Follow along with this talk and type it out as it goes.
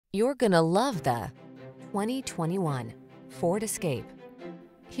You're gonna love the 2021 Ford Escape.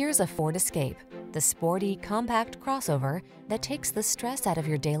 Here's a Ford Escape, the sporty, compact crossover that takes the stress out of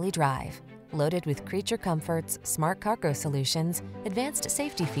your daily drive. Loaded with creature comforts, smart cargo solutions, advanced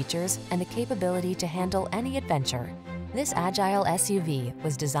safety features, and the capability to handle any adventure, this agile SUV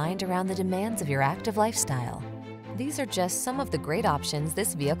was designed around the demands of your active lifestyle. These are just some of the great options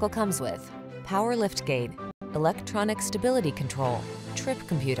this vehicle comes with: power liftgate, electronic stability control, trip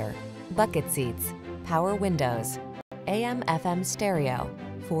computer, bucket seats, power windows, AM/FM stereo,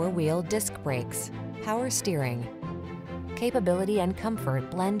 four-wheel disc brakes, power steering. Capability and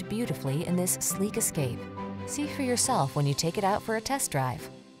comfort blend beautifully in this sleek Escape. See for yourself when you take it out for a test drive.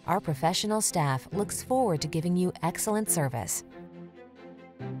 Our professional staff looks forward to giving you excellent service.